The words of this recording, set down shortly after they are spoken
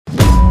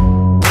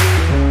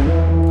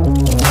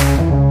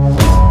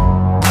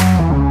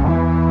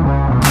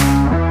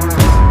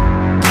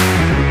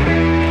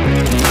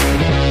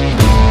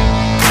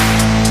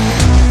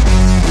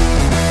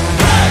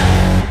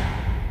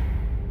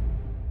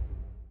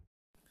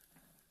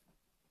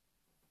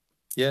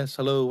Yes,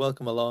 hello,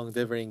 welcome along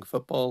Divering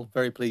Football.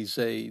 Very pleased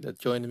to say that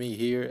joining me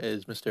here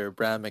is Mr.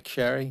 Brian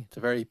McSherry. It's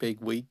a very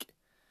big week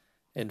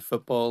in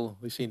football.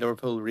 We've seen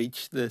Liverpool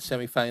reach the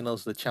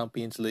semi-finals of the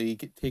Champions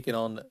League, taking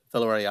on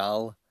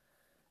Villarreal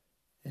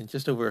in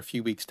just over a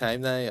few weeks'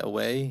 time now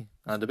away.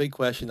 And the big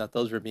question that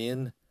does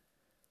remain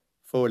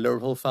for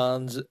Liverpool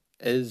fans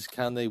is,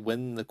 can they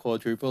win the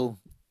quadruple?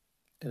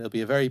 It'll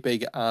be a very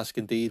big ask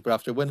indeed, but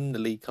after winning the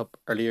League Cup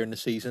earlier in the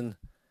season,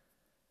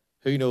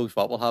 who knows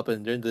what will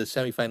happen? They're in the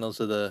semi-finals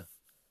of the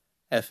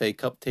FA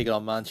Cup, taking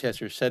on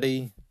Manchester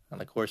City,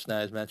 and of course now,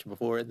 as mentioned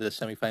before, the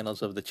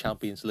semi-finals of the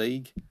Champions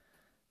League,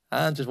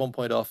 and just 1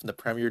 point off in the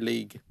Premier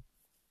League.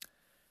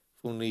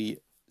 With only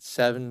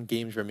 7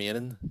 games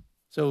remaining.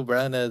 So,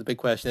 Brian, the big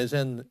question is: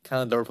 in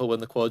can Liverpool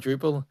win the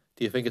quadruple?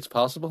 Do you think it's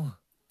possible?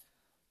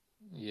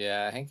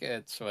 Yeah, I think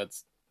it's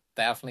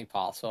definitely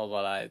possible,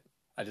 but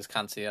I just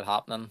can't see it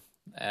happening.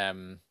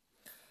 Um,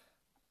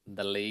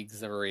 the league's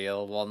the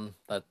real one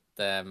that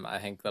I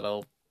think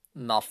that'll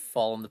not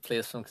fall into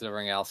place for them because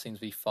everything else seems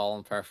to be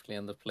falling perfectly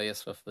into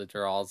place with the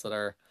draws that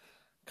are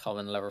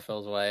coming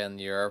Liverpool's way in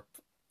Europe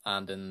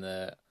and in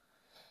the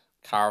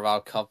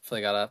Carabao Cup.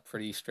 They got a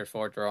pretty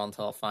straightforward draw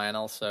until the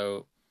final,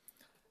 so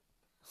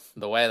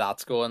the way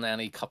that's going,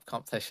 any cup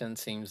competition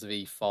seems to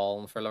be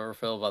falling for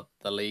Liverpool, but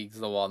the league's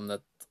the one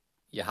that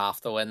you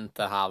have to win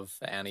to have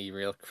any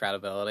real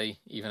credibility.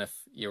 Even if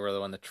you were the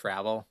one to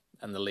treble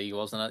and the league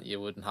wasn't it, you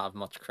wouldn't have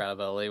much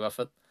credibility with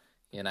it.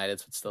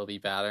 United's would still be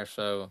better.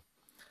 So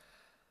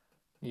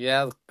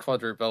yeah, the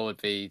quadruple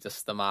would be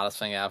just the maddest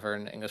thing ever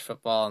in English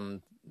football,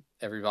 and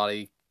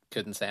everybody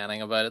couldn't say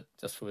anything about it.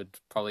 Just would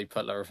probably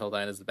put Liverpool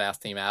down as the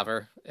best team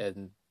ever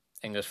in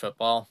English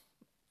football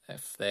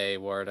if they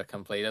were to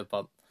complete it.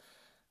 But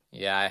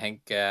yeah,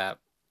 I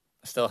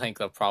still think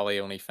they'll probably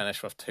only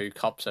finish with 2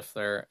 cups if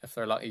they're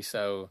lucky.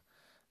 So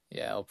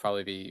yeah, it'll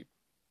probably be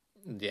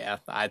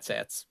I'd say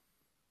it's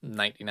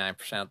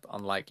 99%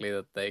 unlikely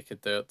that they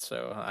could do it.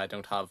 So I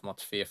don't have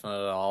much faith in it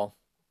at all.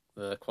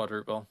 The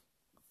quadruple.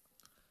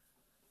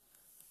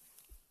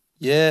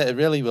 Yeah, it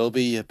really will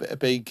be a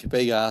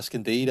big ask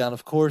indeed, and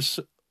of course,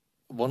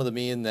 one of the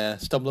main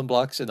stumbling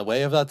blocks in the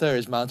way of that there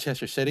is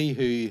Manchester City,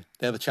 who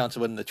they have a chance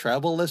of winning the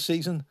treble this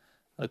season.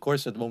 And of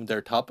course, at the moment,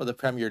 they're top of the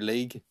Premier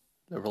League.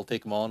 Liverpool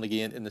take them on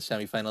again in the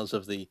semi-finals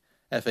of the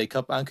FA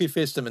Cup and could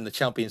face them in the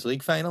Champions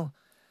League final.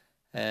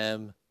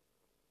 Um,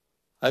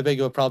 how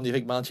big of a problem do you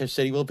think Manchester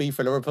City will be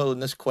for Liverpool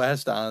in this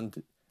quest? And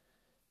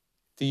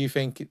do you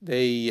think do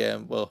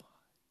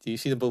you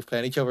see them both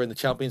playing each other in the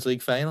Champions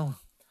League final?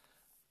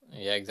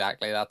 Yeah,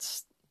 exactly.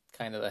 That's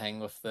kind of the thing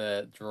with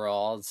the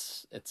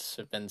draws. It's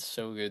been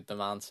so good, the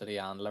Man City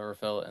and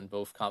Liverpool in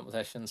both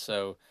competitions.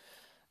 So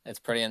it's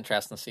pretty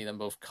interesting to see them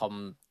both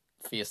come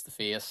face to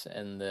face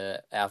in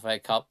the FA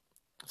Cup.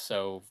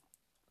 So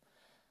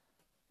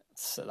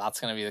that's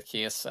going to be the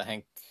case. I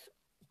think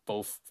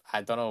both.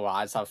 I don't know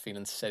why I just have a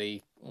feeling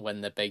City win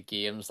the big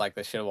games. Like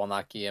they should have won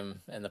that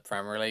game in the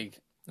Premier League.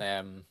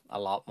 A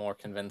lot more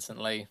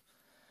convincingly.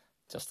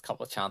 Just a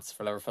couple of chances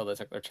for Liverpool. They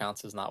took their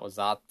chances, and that was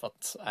that.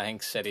 But I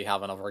think City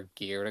have another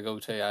gear to go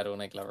to. I don't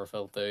think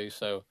Liverpool do.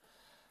 So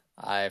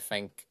I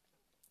think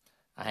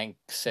I think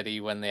City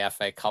win the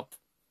FA Cup.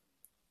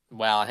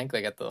 Well, I think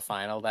they get to the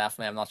final,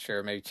 definitely. I'm not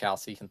sure. Maybe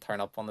Chelsea can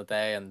turn up on the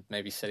day, and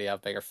maybe City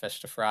have bigger fish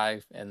to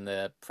fry in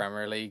the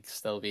Premier League,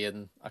 still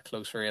being a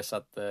close race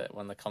at the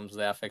when it comes to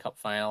the FA Cup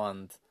final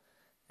and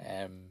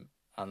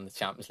the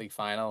Champions League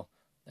final.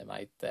 They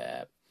might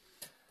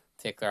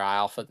take their eye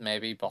off it,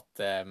 maybe. But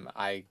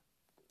I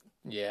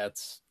yeah,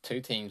 it's two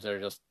teams that are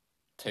just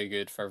too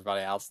good for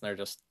everybody else, and they're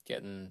just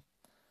getting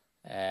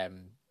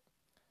um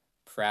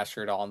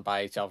pressured on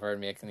by each other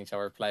and making each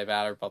other play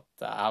better. But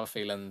I have a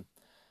feeling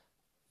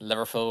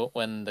Liverpool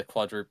win the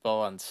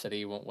quadruple and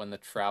City won't win the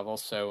treble,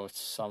 so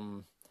it's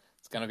going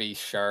to be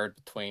shared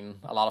between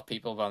a lot of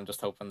people. But I'm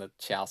just hoping that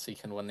Chelsea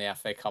can win the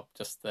FA Cup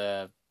just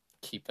to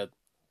keep it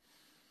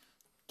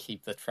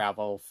keep the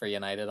treble for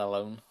United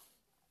alone.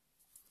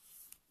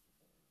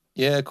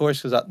 Yeah, of course,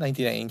 because that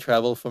 99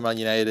 treble for Man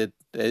United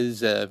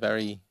is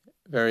very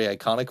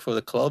iconic for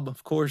the club,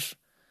 of course.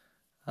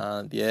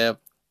 And yeah,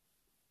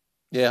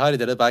 how they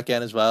did it back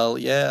then as well.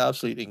 Yeah,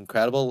 absolutely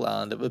incredible.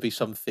 And it would be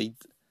some feat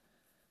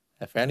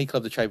for any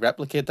club to try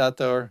replicate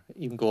that or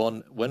even go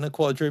on win a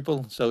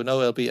quadruple. So no,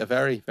 it'll be a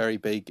very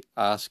big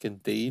ask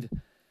indeed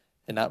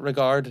in that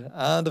regard.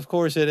 And of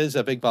course, it is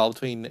a big battle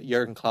between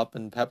Jurgen Klopp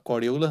and Pep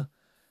Guardiola.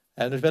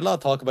 And there's been a lot of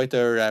talk about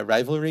their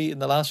rivalry in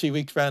the last few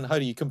weeks, Brian. How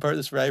do you compare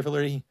this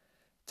rivalry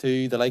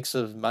to the likes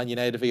of Man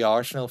United v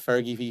Arsenal,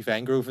 Fergie v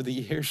Wenger over the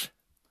years?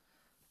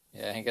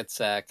 Yeah, I think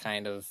it's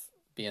kind of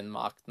being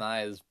mocked now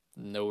as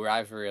no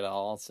rivalry at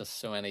all. It's just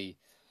so many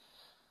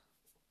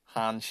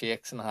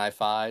handshakes and high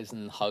fives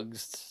and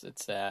hugs.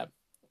 It's a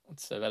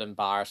bit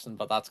embarrassing,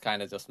 but that's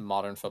kind of just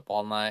modern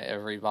football now.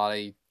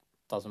 Everybody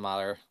doesn't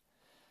matter.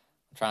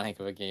 I'm trying to think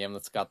of a game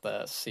that's got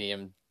the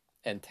same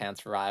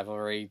intense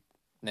rivalry.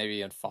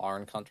 Maybe in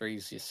foreign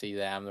countries, you see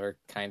them. They're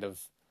kind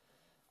of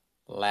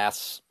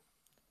less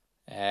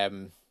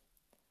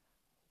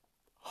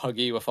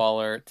huggy with all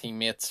their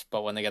teammates,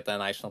 but when they get to the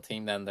national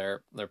team, then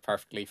they're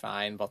perfectly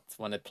fine. But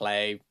when they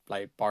play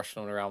like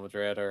Barcelona, Real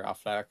Madrid, or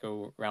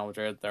Atletico, Real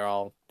Madrid, they're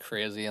all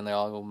crazy and they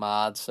all go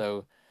mad.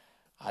 So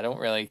I don't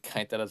really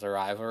count it as a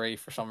rivalry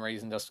for some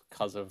reason, just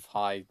because of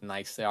how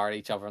nice they are to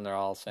each other, and they're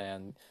all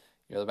saying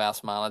you're the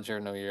best manager.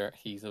 No,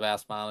 he's the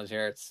best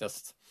manager.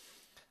 It's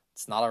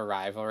not a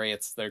rivalry.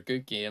 They're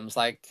good games,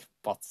 like,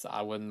 but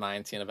I wouldn't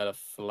mind seeing a bit of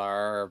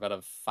flair or a bit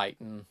of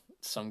fighting.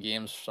 Some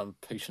games, some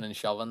pushing and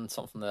shoving,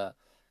 something to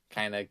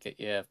kind of get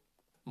you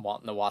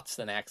wanting to watch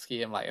the next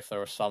game. Like if there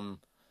was some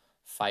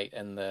fight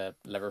in the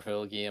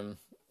Liverpool game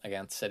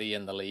against City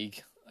in the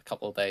league a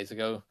couple of days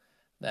ago,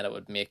 then it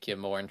would make you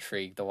more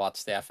intrigued to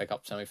watch the FA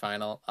Cup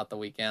semi-final at the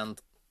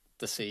weekend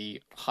to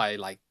see how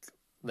like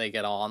they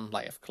get on.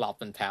 Like if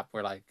Klopp and Pep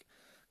were like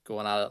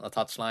going at it on the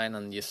touchline,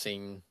 and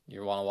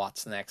you want to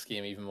watch the next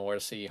game even more to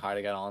see how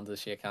they get on, to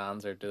shake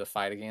hands or do the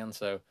fight again.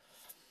 So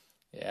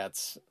yeah,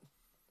 it's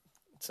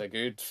a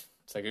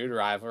good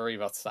rivalry,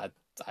 but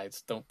I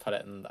just don't put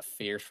it in a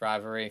fierce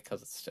rivalry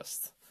because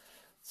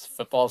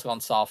football's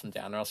gone soft in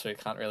general, so you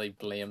can't really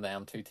blame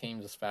them two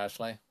teams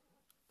especially.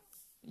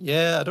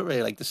 Yeah, I don't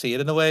really like to see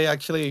it in a way,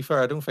 actually.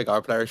 I don't think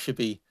our players should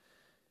be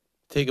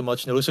taking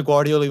much notice of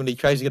Guardiola when he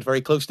tries to get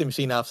very close to him.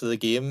 Seen after the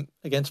game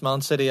against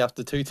Man City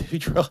after 2-2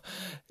 draw,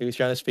 he was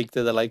trying to speak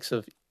to the likes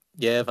of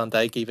Van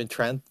Dijk, even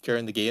Trent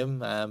during the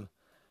game.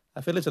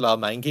 I feel it's a lot of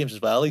mind games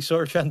as well he's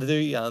sort of trying to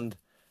do, and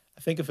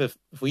I think if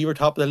we were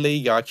top of the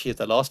league, or actually if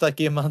they lost that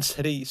game, Man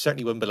City, he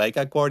certainly wouldn't be like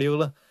that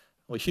Guardiola.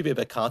 We should be a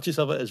bit conscious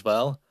of it as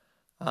well.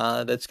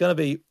 And it's going to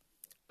be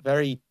a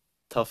very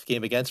tough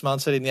game against Man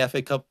City in the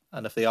FA Cup.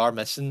 And if they are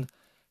missing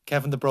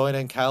Kevin De Bruyne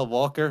and Kyle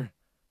Walker,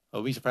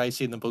 I'll be surprised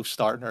seeing them both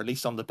starting, or at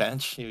least on the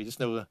bench. You just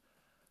know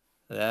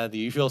the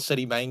usual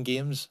City mind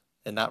games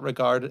in that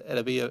regard.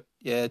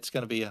 It's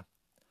going to be a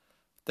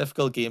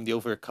difficult game to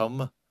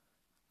overcome,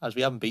 as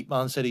we haven't beat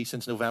Man City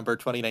since November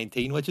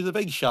 2019, which is a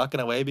big shock in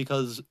a way,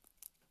 because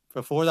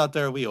before that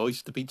there we always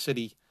used to beat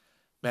City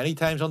many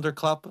times under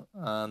Klopp,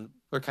 and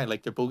we're kind of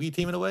like their bogey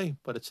team in a way.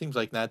 But it seems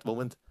like now at the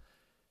moment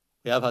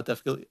we have had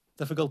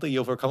difficulty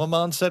overcoming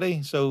Man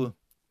City. So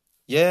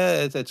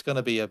yeah, it's going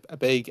to be a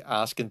big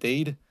ask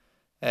indeed.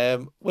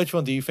 Which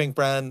one do you think,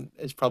 Bran,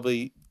 is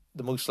probably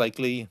the most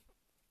likely,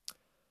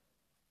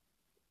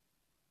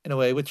 in a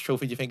way? Which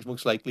trophy do you think is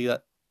most likely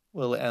that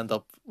will end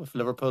up with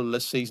Liverpool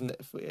this season,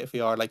 if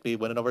we are likely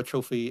to win another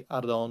trophy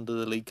added on to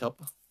the League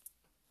Cup?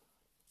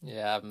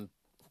 Yeah,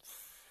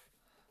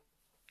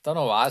 don't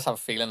know why I just have a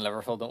feeling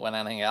Liverpool don't win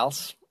anything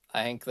else.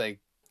 I think they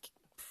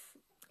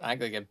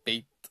get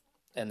beat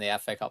in the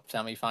FA Cup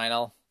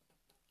semi-final.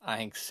 I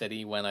think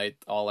City win out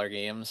all their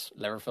games.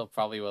 Liverpool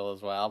probably will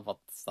as well, but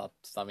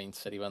that means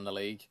City win the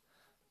league.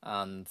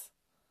 And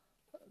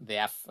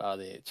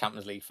the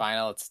Champions League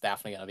final, it's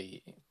definitely going to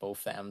be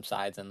both them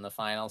sides in the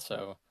final.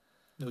 So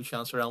no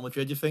chance for Real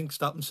Madrid, you think,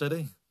 stopping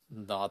City?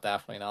 No,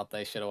 definitely not.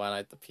 They should have went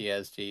out to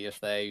PSG. If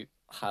they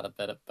had a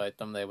bit about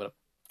them, they would have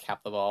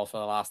kept the ball for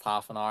the last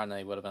half an hour and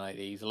they would have been out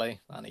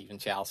easily. And even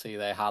Chelsea,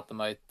 they had them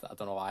out. I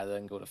don't know why they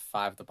didn't go to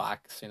 5 at the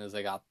back as soon as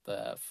they got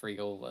the free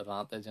goal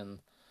advantage in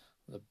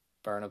the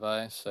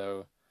Bernabeu.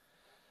 So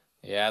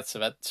yeah, it's a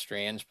bit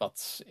strange,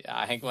 but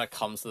I think when it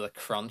comes to the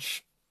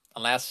crunch,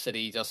 unless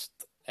City just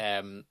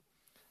overthink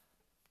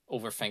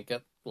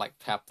it like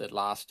Pep did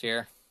last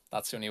year,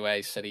 that's the only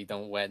way City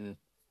don't win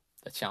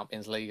the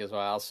Champions League as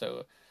well.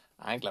 So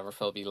I think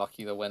Liverpool will be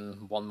lucky to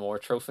win one more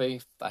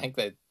trophy. I think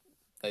they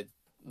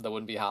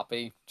wouldn't be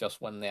happy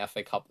just winning the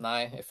FA Cup now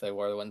if they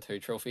were to win 2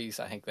 trophies.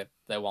 I think that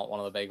they want one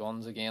of the big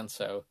ones again.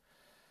 So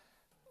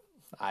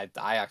I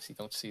actually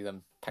don't see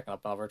them picking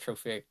up another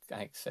trophy. I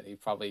think City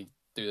probably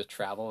do the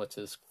treble, which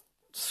is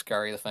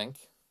scary to think.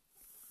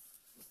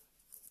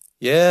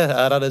 Yeah,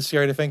 that is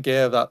scary to think.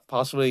 Yeah, that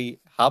possibly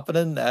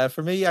happening.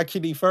 For me,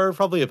 actually, for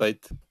probably about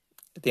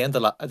at the end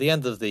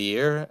of the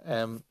year,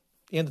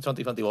 the end of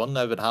 2021,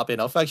 I've been happy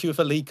enough actually with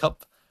a League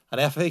Cup,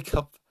 an FA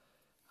Cup.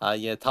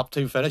 Yeah, top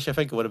 2 finish. I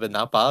think it would have been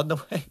that bad in a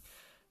way.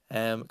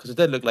 Because it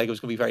did look like it was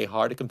going to be very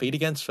hard to compete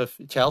against.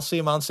 With Chelsea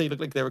and Man City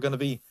looked like they were going to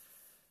be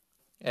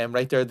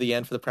right there at the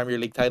end for the Premier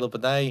League title.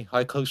 But now,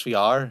 how close we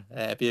are,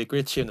 it'd be a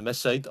great shame to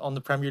miss out on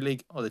the Premier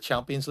League or the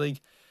Champions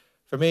League.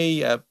 For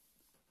me,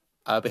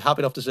 I'd be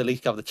happy enough to at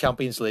least have the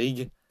Champions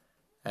League,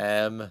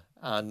 and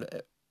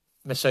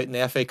miss out in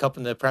the FA Cup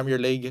and the Premier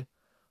League.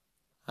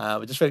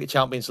 We just feel like the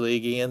Champions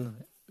League again.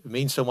 It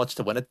means so much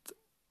to win it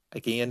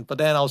again. But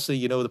then also,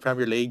 the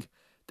Premier League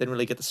didn't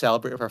really get to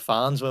celebrate with our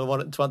fans when we won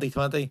it in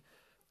 2020,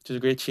 which is a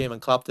great shame.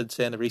 And Klopp did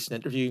say in a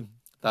recent interview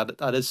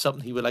that is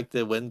something he would like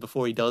to win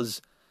before he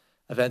does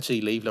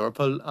eventually leave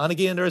Liverpool. And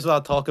again, there is a lot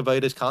of talk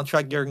about his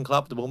contract. Jurgen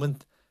Klopp at the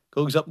moment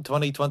goes up in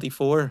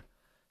 2024.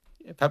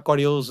 Pep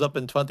Guardiola's up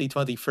in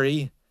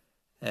 2023.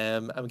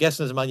 I'm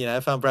guessing as a Man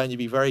United fan, Brian, you'd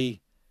be very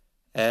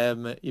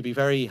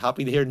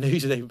happy to hear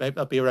news that they might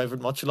not be around for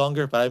much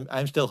longer. But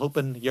I'm still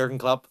hoping Jurgen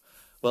Klopp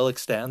will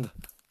extend.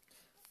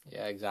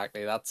 Yeah,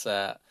 exactly. That's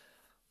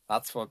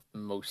what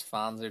most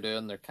fans are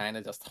doing. They're kind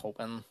of just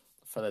hoping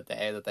for the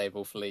day that they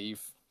both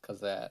leave,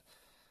 because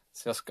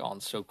it's just gone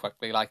so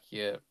quickly. Like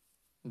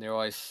they're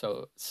always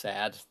so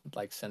sad.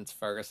 Like since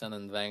Ferguson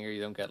and Wenger,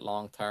 you don't get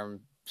long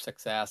term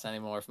success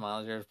anymore for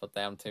managers, but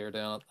them two are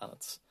doing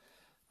it,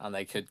 and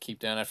they could keep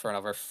doing it for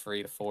another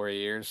 3 to 4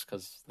 years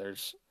because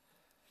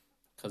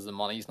the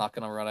money's not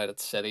going to run out at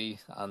City,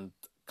 and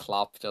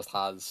Klopp just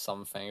has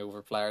something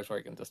over players where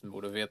he can just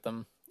motivate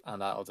them,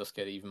 and that'll just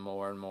get even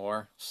more and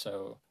more.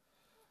 So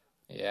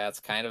yeah, it's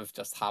kind of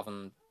just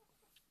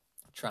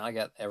trying to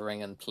get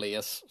everything in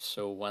place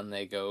so when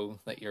they go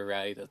that you're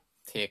ready to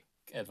take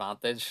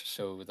advantage.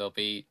 So they'll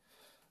be,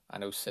 I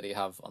know City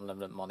have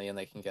unlimited money and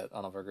they can get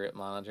another great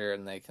manager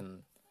and they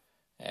can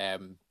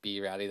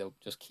be ready to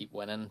just keep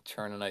winning,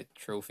 churning out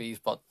trophies.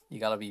 But you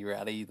got to be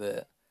ready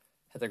to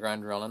hit the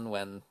ground running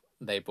when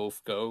they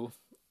both go.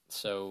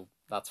 So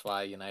that's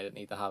why United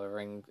need to have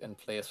everything in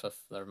place with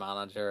their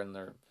manager and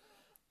their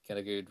get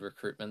a good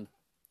recruitment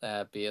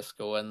base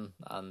going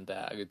and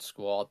a good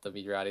squad to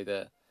be ready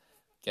to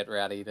get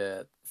ready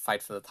to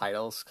fight for the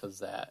titles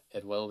because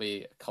it will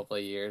be a couple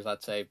of years,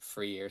 I'd say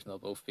 3 years, and they'll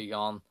both be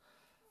gone.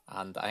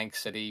 And I think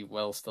City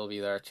will still be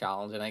their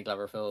challenge. I think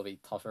Liverpool will be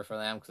tougher for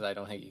them because I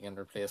don't think you can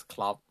replace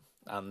Klopp,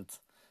 and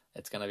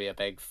it's going to be a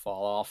big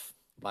fall off.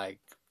 Like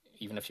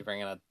even if you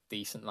bring in a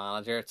decent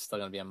manager, it's still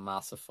going to be a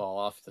massive fall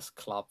off. This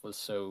Klopp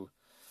was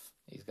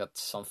he's got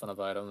something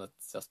about him that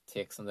just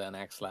takes him to the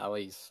next level.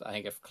 I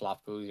think if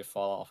Klopp goes, you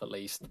fall off at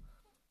least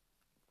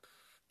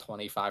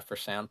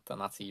 25%,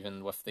 and that's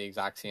even with the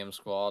exact same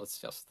squad. It's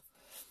just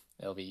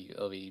it'll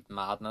be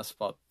madness.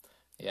 But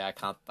yeah, I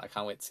can't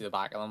wait to see the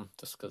back of them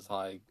just because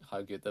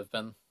how good they've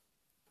been.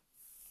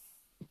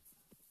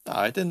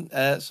 All right, then.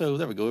 So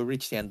there we go. We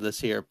reached the end of this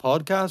here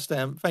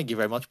podcast. Thank you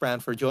very much, Brian,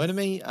 for joining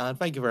me, and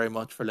thank you very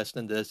much for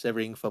listening to this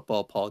Everything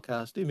Football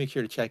podcast. Do make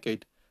sure to check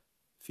out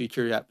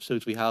future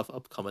episodes we have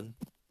upcoming.